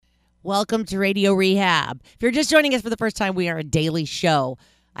Welcome to Radio Rehab. If you're just joining us for the first time, we are a daily show.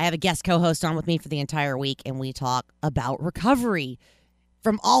 I have a guest co-host on with me for the entire week, and we talk about recovery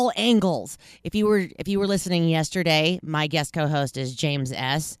from all angles. If you were listening yesterday, my guest co-host is James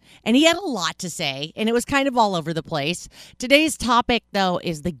S., and he had a lot to say, and it was kind of all over the place. Today's topic, though,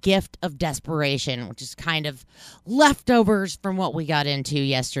 is the gift of desperation, which is kind of leftovers from what we got into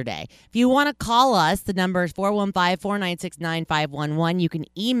yesterday. If you want to call us, the number is 415-496-9511. You can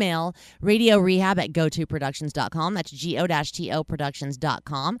email radiorehab@gotoproductions.com. That's go-to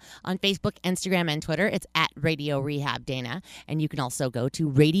productions.com. On Facebook, Instagram, and Twitter, it's at Radio Rehab Dana. And you can also go to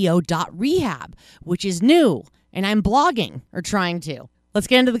radio.rehab, which is new, and I'm blogging or trying to. Let's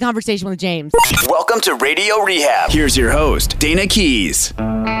get into the conversation with James. Welcome to Radio Rehab. Here's your host, Dana Keys.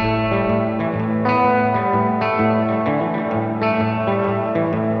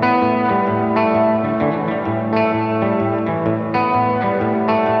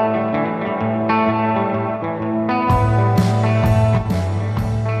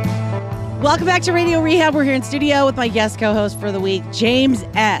 Welcome back to Radio Rehab. We're here in studio with my guest co-host for the week, James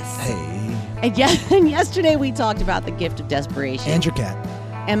S. Hey. And yesterday we talked about the gift of desperation. And your cat.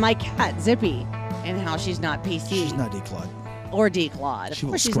 And my cat, Zippy, and how she's not PC. She's not declawed. Or declawed. She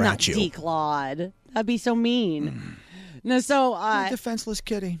will she's scratch not you. Declawed. That'd be so mean. No, so... You're a defenseless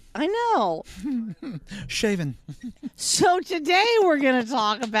kitty. I know. Shaven. So today we're going to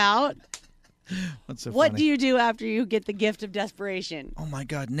talk about... What's so what funny? do you do after you get the gift of desperation? Oh, my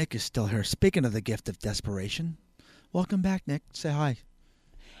God. Nick is still here. Speaking of the gift of desperation, welcome back, Nick. Say hi.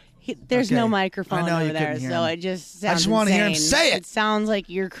 There's no microphone I know, over you there, couldn't hear so him. it just sounds I just want to hear him insane. say it. It sounds like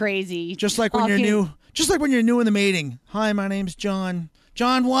you're crazy. Just like when you're new. Just like when you're new in the meeting. Hi, my name's John.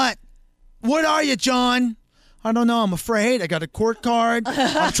 John what? What are you, John? I don't know. I'm afraid. I got a court card.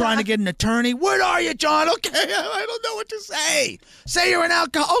 I'm trying to get an attorney. What are you, John? Okay, I don't know what to say. Say you're an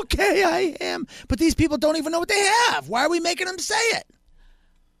alcoholic. Okay, I am. But these people don't even know what they have. Why are we making them say it?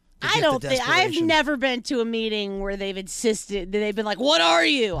 I don't think I've never been to a meeting where they've insisted. They've been like, "What are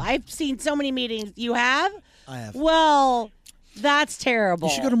you?" I've seen so many meetings. You have? I have. Well, that's terrible.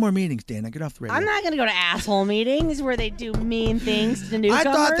 You should go to more meetings, Dana. Get off the radio. I'm not going to go to asshole meetings where they do mean things to newcomers.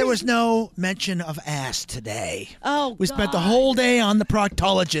 I thought there was no mention of ass today. Oh, we spent the whole day on the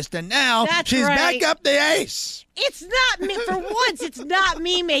proctologist, and now she's back up the ace. It's not me. For once, it's not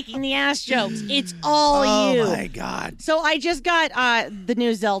me making the ass jokes. It's all you. Oh, my God. So I just got the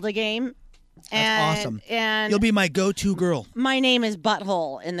new Zelda game. That's awesome. And you'll be my go-to girl. My name is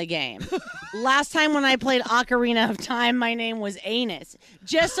Butthole in the game. Last time when I played Ocarina of Time, my name was Anus.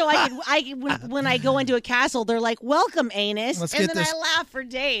 Just so when I go into a castle, they're like, "Welcome, Anus," and then I laugh for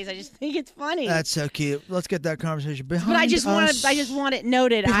days. I just think it's funny. That's so cute. Let's get that conversation behind But I just us. want it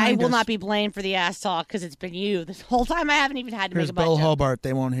noted. I will us. not be blamed for the ass talk because it's been you this whole time. I haven't even had to Here's make a butt Bill joke. Hobart.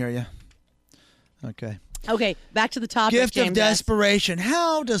 They won't hear you. Okay. Okay, back to the topic. Gift James of desperation.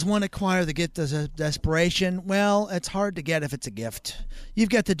 How does one acquire the gift of desperation? Well, it's hard to get if it's a gift. You've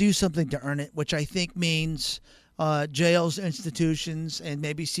got to do something to earn it, which I think means jails, institutions, and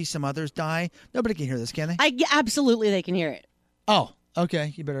maybe see some others die. Nobody can hear this, can they? Absolutely, they can hear it. Oh,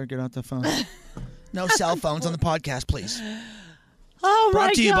 okay. You better get off the phone. No cell phones on the podcast, please. Oh, Brought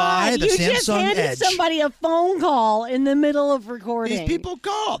my to you by the you Samsung just handed Edge. somebody a phone call in the middle of recording. These people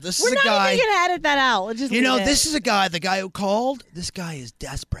call. This We're is a not guy. even going to edit that out. We'll just You know, leave it. this is a guy. The guy who called. This guy is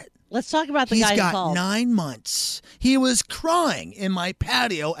desperate. Let's talk about the He's guy who got called. 9 months. He was crying in my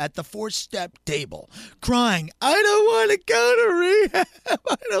patio at the 4-step table. Crying, I don't want to go to rehab.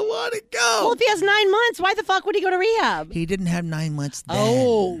 I don't want to go. Well, if he has 9 months, why the fuck would he go to rehab? He didn't have 9 months then.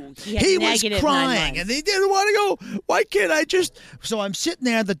 Oh, he was negative 9 crying, months. and he didn't want to go. Why can't I just... So I'm sitting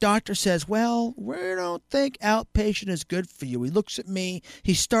there. The doctor says, well, we don't think outpatient is good for you. He looks at me.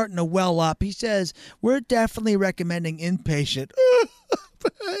 He's starting to well up. He says, we're definitely recommending inpatient.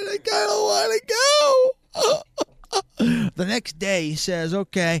 But I kind of want to go. The next day, he says,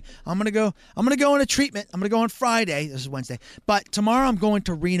 okay, I'm going to go into treatment. I'm going to go on Friday. This is Wednesday. But tomorrow I'm going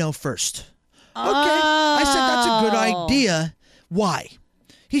to Reno first. Okay. I said, that's a good idea. Why?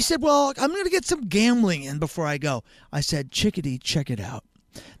 He said, well, I'm going to get some gambling in before I go. I said, chickadee, check it out.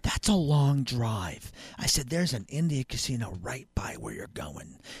 That's a long drive. I said, there's an India casino right by where you're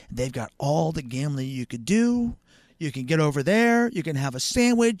going. They've got all the gambling you could do. You can get over there. You can have a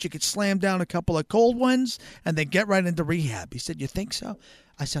sandwich. You could slam down a couple of cold ones and then get right into rehab. He said, you think so?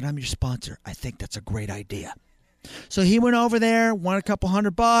 I said, I'm your sponsor. I think that's a great idea. So he went over there, won a couple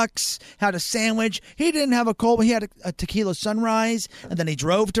 $100, had a sandwich. He didn't have a cold, but he had a tequila sunrise, and then he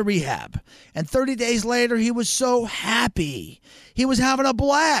drove to rehab. And 30 days later, he was so happy. He was having a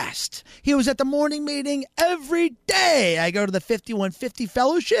blast. He was at the morning meeting every day. I go to the 5150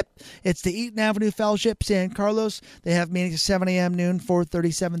 Fellowship. It's the Eaton Avenue Fellowship, San Carlos. They have meetings at 7 a.m., noon, 4:30,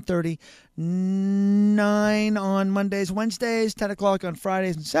 7:30. 9 on Mondays, Wednesdays, 10 o'clock on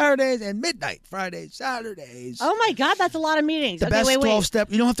Fridays and Saturdays, and midnight Fridays, Saturdays. Oh my God, that's a lot of meetings. The best 12-step.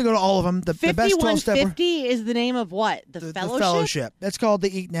 You don't have to go to all of them. The best 12-step. 5150 is the name of what? The Fellowship? The Fellowship. That's called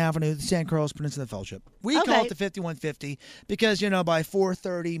the Eaton Avenue, the San Carlos Peninsula Fellowship. We call it the 5150 because, by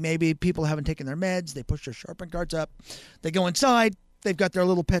 4:30, maybe people haven't taken their meds. They push their shopping carts up. They go inside. They've got their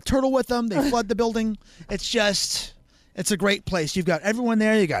little pet turtle with them. They flood the building. It's a great place. You've got everyone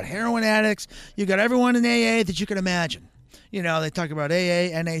there. You got heroin addicts. You got everyone in AA that you can imagine. They talk about AA,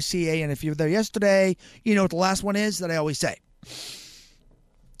 NACA, and if you were there yesterday, you know what the last one is that I always say.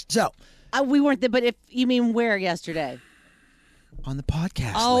 So. We weren't there, but if you mean where yesterday? On the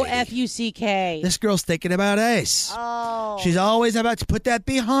podcast. Oh, lady. FUCK. This girl's thinking about Ace. Oh. She's always about to put that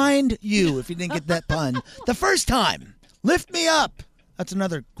behind you if you didn't get that pun the first time. Lift me up. That's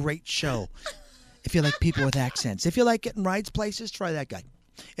another great show. If you like people with accents. If you like getting rides places, try that guy.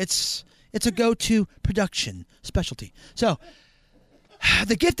 It's a go-to production specialty. So,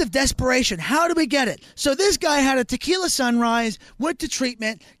 the gift of desperation. How do we get it? So this guy had a tequila sunrise, went to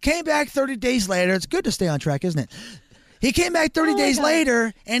treatment, came back 30 days later. It's good to stay on track, isn't it? He came back 30 days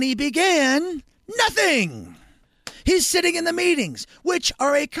later, and he began nothing. He's sitting in the meetings, which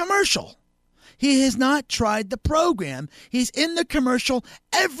are a commercial. He has not tried the program. He's in the commercial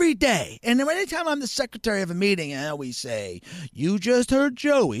every day. And anytime I'm the secretary of a meeting, I always say, you just heard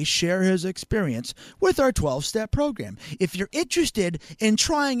Joey share his experience with our 12-step program. If you're interested in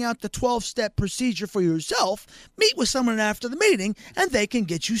trying out the 12-step procedure for yourself, meet with someone after the meeting and they can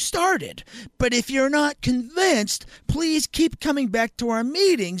get you started. But if you're not convinced, please keep coming back to our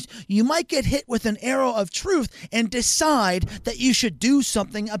meetings. You might get hit with an arrow of truth and decide that you should do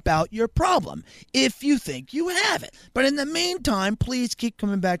something about your problem. If you think you have it. But in the meantime, please keep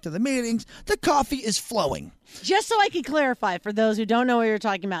coming back to the meetings. The coffee is flowing. Just so I can clarify for those who don't know what you're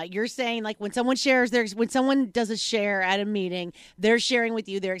talking about, you're saying like when someone when someone does a share at a meeting, they're sharing with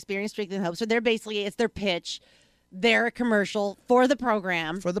you their experience, strength, and hope. So they're basically, it's their pitch. They're a commercial for the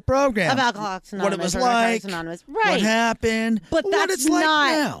program. For the program. Of Alcoholics Anonymous. What it was like. Anonymous. What Right. happened. But what that's it's like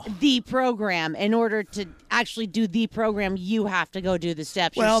not now. the program. In order to actually do the program, you have to go do the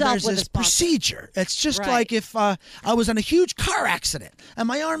steps Well, yourself there's with this a sponsor. procedure. It's just Right. like if I was in a huge car accident and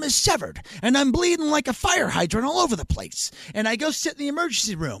my arm is severed and I'm bleeding like a fire hydrant all over the place. And I go sit in the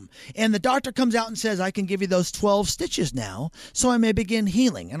emergency room and the doctor comes out and says, I can give you those 12 stitches now so I may begin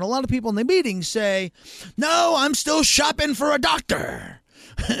healing. And a lot of people in the meeting say, no, I'm still shopping for a doctor.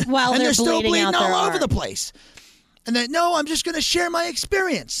 While and they're still bleeding out all their over arm. the place. And then, no, I'm just going to share my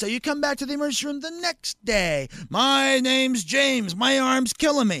experience. So you come back to the emergency room the next day. My name's James. My arm's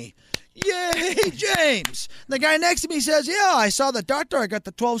killing me. Yay, James. The guy next to me says, yeah, I saw the doctor. I got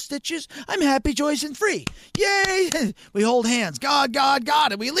the 12 stitches. I'm happy, joyous, and free. Yay. We hold hands. God, God,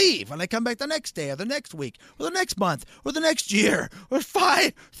 God. And we leave. And I come back the next day or the next week or the next month or the next year or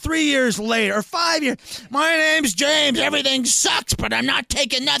 3 years later or 5 years. My name's James. Everything sucks, but I'm not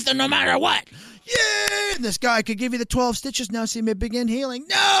taking nothing no matter what. Yay! This guy could give you the 12 stitches now, see me begin healing.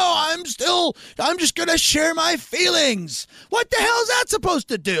 No, I'm just going to share my feelings. What the hell is that supposed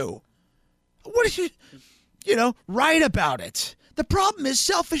to do? What are you write about it. The problem is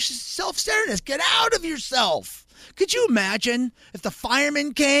self-centeredness. Get out of yourself. Could you imagine if the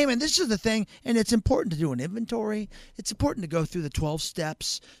fireman came, and this is the thing, and it's important to do an inventory. It's important to go through the 12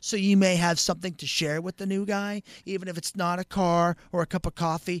 steps so you may have something to share with the new guy, even if it's not a car or a cup of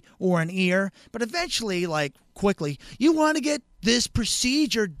coffee or an ear. But eventually, quickly, you want to get this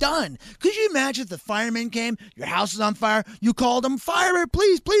procedure done. Could you imagine if the fireman came, your house is on fire, you called them, fireman,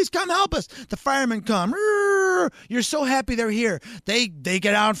 please come help us. The firemen come. You're so happy they're here. They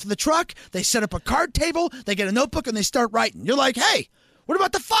get out from the truck, they set up a card table, they get a notebook, and they start writing. You're like, hey, what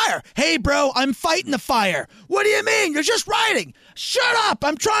about the fire? Hey, bro, I'm fighting the fire. What do you mean? You're just writing. Shut up.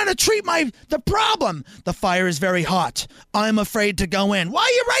 I'm trying to treat the problem. The fire is very hot. I'm afraid to go in. Why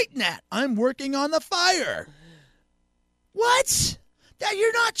are you writing that? I'm working on the fire. What? That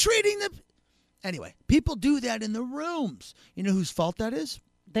you're not treating the... Anyway, people do that in the rooms. You know whose fault that is?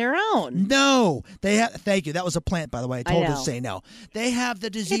 Their own. No. They have... Thank you. That was a plant, by the way. I told her to say no. They have the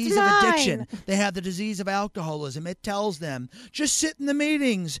disease of addiction. They have the disease of alcoholism. It tells them, just sit in the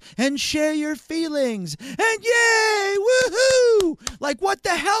meetings and share your feelings. And yay! Woohoo! Like, what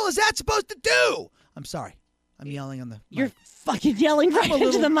the hell is that supposed to do? I'm sorry. I'm yelling on the You're mic. fucking yelling right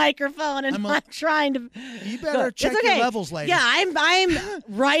into the microphone, and I'm trying to. You better check your levels, lady. Yeah, I'm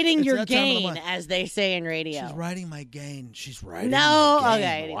writing your that time of the gain, month. as they say in radio. She's writing my gain. She's writing No, my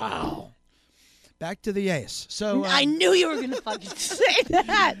gain. okay. Wow. Back to the ace. So I knew you were going to fucking say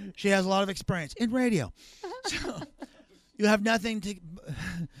that. she has a lot of experience in radio. So you have nothing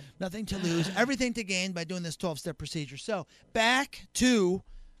to lose, everything to gain by doing this 12-step procedure. So back to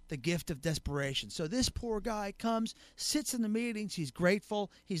the gift of desperation. So this poor guy comes, sits in the meetings. He's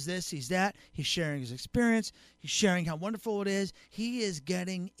grateful. He's this, he's that. He's sharing his experience. He's sharing how wonderful it is. He is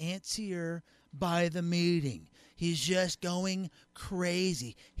getting antsier by the meeting. He's just going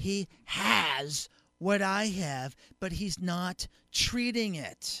crazy. He has what I have, but he's not treating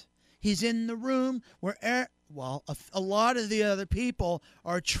it. He's in the room where, a lot of the other people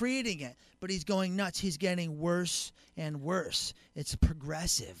are treating it, but he's going nuts. He's getting worse and worse. It's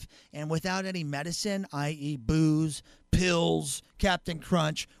progressive. And without any medicine, i.e. booze, pills, Captain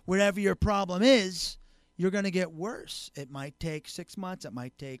Crunch, whatever your problem is, you're going to get worse. It might take 6 months. It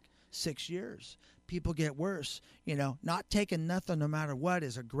might take 6 years. People get worse. Not taking nothing no matter what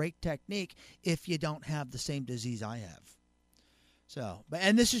is a great technique if you don't have the same disease I have. So,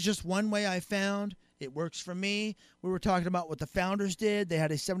 and this is just one way I found. It works for me. We were talking about what the founders did. They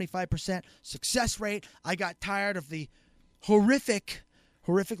had a 75% success rate. I got tired of the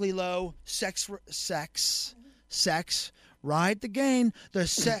horrifically low sex. Ride the gain, the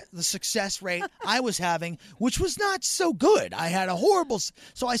success rate I was having, which was not so good. I had a horrible.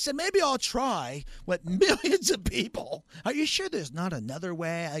 So I said, maybe I'll try what millions of people. Are you sure there's not another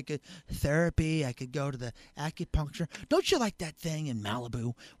way? I could therapy. I could go to the acupuncture. Don't you like that thing in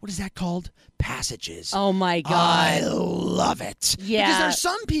Malibu? What is that called? Passages. Oh my God. I love it. Yeah. Because there's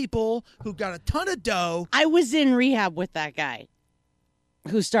some people who got a ton of dough. I was in rehab with that guy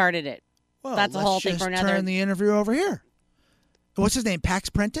who started it. Well, that's a whole thing for another. Turn the interview over here. What's his name? Pax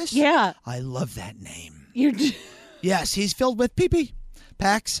Prentice? Yeah. I love that name. You're Yes, he's filled with pee-pee.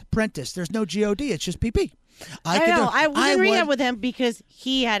 Pax Prentice. There's no G-O-D. It's just pee-pee. I know. I was in rehab with him because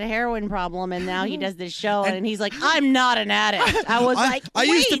he had a heroin problem, and now he does this show, and he's like, I'm not an addict. I was I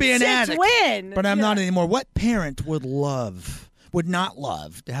used to be an since addict, when? but I'm not anymore. What parent would not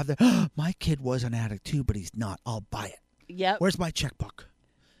love to have my kid was an addict too, but he's not. I'll buy it. Yep. Where's my checkbook?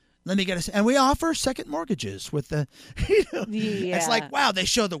 Let me get and we offer second mortgages with the, Yeah. It's like, wow, they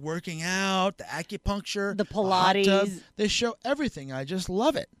show the working out, the acupuncture, the hot tub. Pilates. They show everything. I just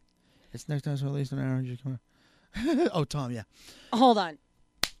love it. It's next time, so at least an hour. Oh, Tom, yeah. Hold on.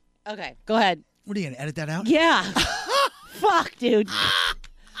 Okay, go ahead. What are you going to edit that out? Yeah. Fuck, dude.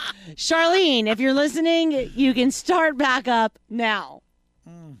 Charlene, if you're listening, you can start back up now.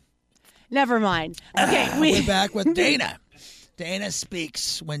 Never mind. Okay, we're back with Dana. Dana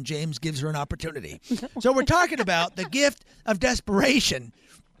speaks when James gives her an opportunity. So we're talking about the gift of desperation.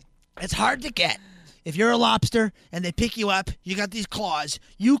 It's hard to get. If you're a lobster and they pick you up, you got these claws.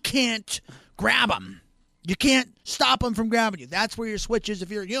 You can't grab them. You can't stop them from grabbing you. That's where your switch is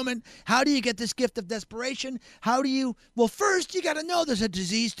if you're a human. How do you get this gift of desperation? Well, first you got to know there's a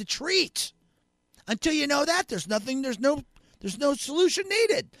disease to treat. Until you know that, there's no solution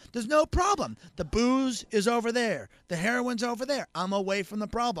needed. There's no problem. The booze is over there. The heroin's over there. I'm away from the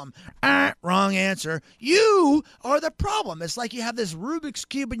problem. Wrong answer. You are the problem. It's like you have this Rubik's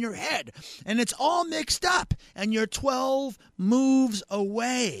Cube in your head, and it's all mixed up, and you're 12 moves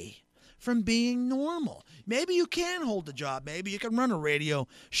away from being normal. Maybe you can hold a job. Maybe you can run a radio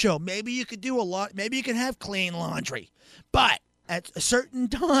show. Maybe you could do a lot. Maybe you can have clean laundry. But at certain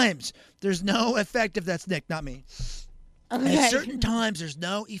times, there's no effective. That's Nick, not me. Okay. At certain times, there's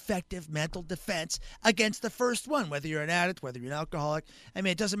no effective mental defense against the first one, whether you're an addict, whether you're an alcoholic. I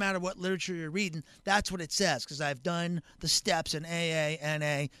mean, it doesn't matter what literature you're reading. That's what it says, because I've done the steps in AA,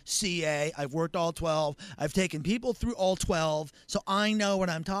 NA, CA. I've worked all 12. I've taken people through all 12, so I know what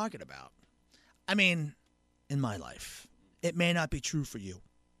I'm talking about. I mean, in my life. It may not be true for you.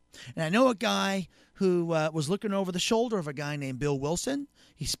 And I know a guy who was looking over the shoulder of a guy named Bill Wilson.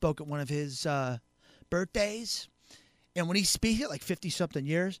 He spoke at one of his birthdays. And when he speaks, like 50-something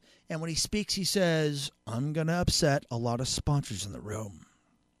years, and when he speaks, he says, I'm going to upset a lot of sponsors in the room.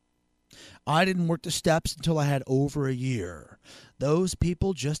 I didn't work the steps until I had over a year. Those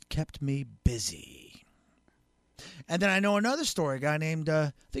people just kept me busy. And then I know another story, a guy named,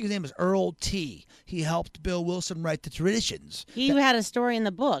 I think his name is Earl T. He helped Bill Wilson write the traditions. He had a story in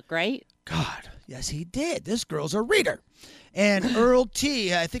the book, right? God, yes, he did. This girl's a reader. And Earl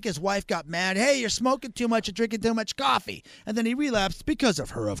T., I think his wife got mad. Hey, you're smoking too much and drinking too much coffee. And then he relapsed because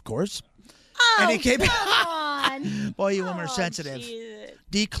of her, of course. Oh, and he came come on. Boy, you women are sensitive. Jesus.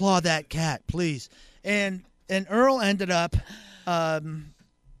 Declaw that cat, please. And And Earl ended up, I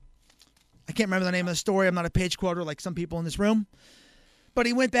can't remember the name of the story. I'm not a page quoter like some people in this room. But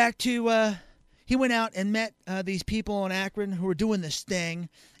he went back to, he went out and met these people in Akron who were doing this thing.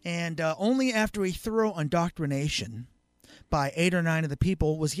 And only after a thorough indoctrination by 8 or 9 of the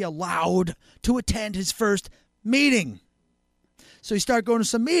people was he allowed to attend his first meeting. So he started going to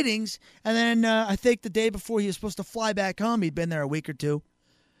some meetings, and then I think the day before he was supposed to fly back home, he'd been there a week or two.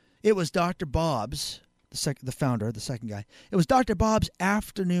 It was Dr. Bob's, the founder, the second guy. It was Dr. Bob's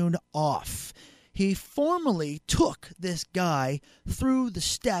afternoon off. He formally took this guy through the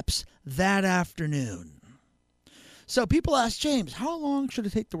steps that afternoon. So people ask James, how long should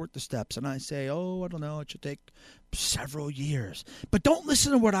it take to work the steps? And I say, I don't know. It should take several years. But don't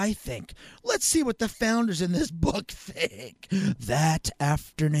listen to what I think. Let's see what the founders in this book think. That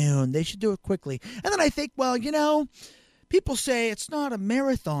afternoon. They should do it quickly. And then I think, people say it's not a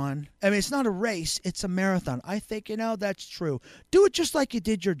marathon. It's not a race. It's a marathon. I think, that's true. Do it just like you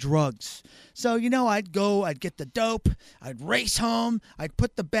did your drugs. So, I'd get the dope. I'd race home. I'd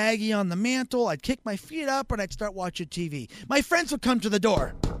put the baggie on the mantle. I'd kick my feet up, and I'd start watching TV. My friends would come to the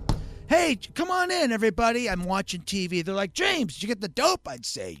door. Hey, come on in, everybody. I'm watching TV. They're like, James, did you get the dope? I'd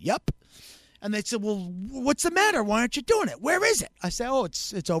say, yep. And they'd say, well, what's the matter? Why aren't you doing it? Where is it? I say,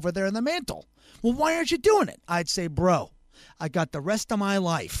 it's over there in the mantle. Well, why aren't you doing it? I'd say, bro, I got the rest of my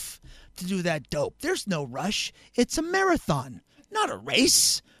life to do that dope. There's no rush. It's a marathon, not a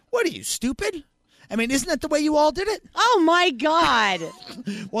race. What are you, stupid? Isn't that the way you all did it? Oh, my God.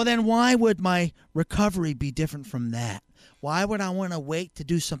 Well, then why would my recovery be different from that? Why would I want to wait to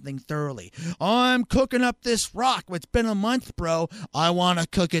do something thoroughly? I'm cooking up this rock. It's been a month, bro. I want to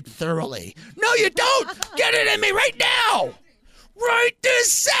cook it thoroughly. No, you don't. Get it in me right now. Right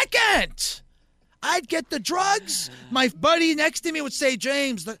this second. I'd get the drugs. My buddy next to me would say,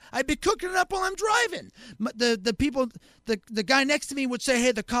 James, I'd be cooking it up while I'm driving. The guy next to me would say,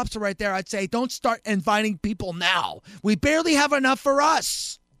 hey, the cops are right there. I'd say, don't start inviting people now. We barely have enough for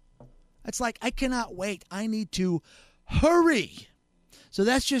us. It's like, I cannot wait. I need to hurry. So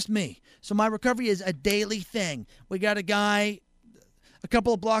that's just me. So my recovery is a daily thing. We got a guy a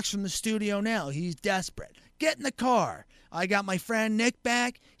couple of blocks from the studio now. He's desperate. Get in the car. I got my friend Nick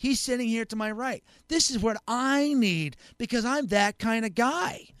back. He's sitting here to my right. This is what I need because I'm that kind of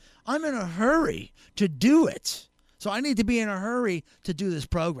guy. I'm in a hurry to do it. So I need to be in a hurry to do this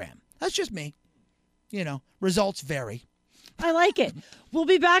program. That's just me. Results vary. I like it. We'll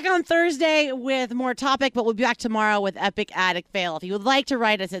be back on Thursday with more topic, but we'll be back tomorrow with Epic Addict Fail. If you would like to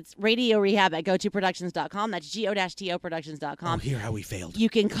write us, it's radiorehab@gotoproductions.com. That's go-toproductions.com. Hear how we failed. You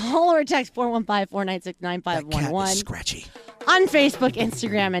can call or text 415-496-9511. That cat was scratchy. On Facebook,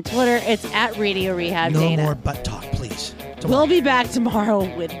 Instagram, and Twitter, it's at Radio Rehab. No more butt talk, please. We'll be back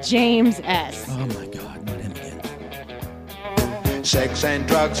tomorrow with James S. Oh, my God. Not him again. Sex and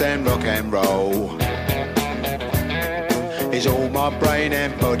drugs and rock and roll is all my brain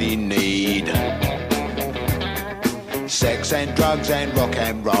and body need. Sex and drugs and rock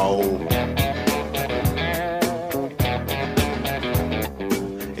and roll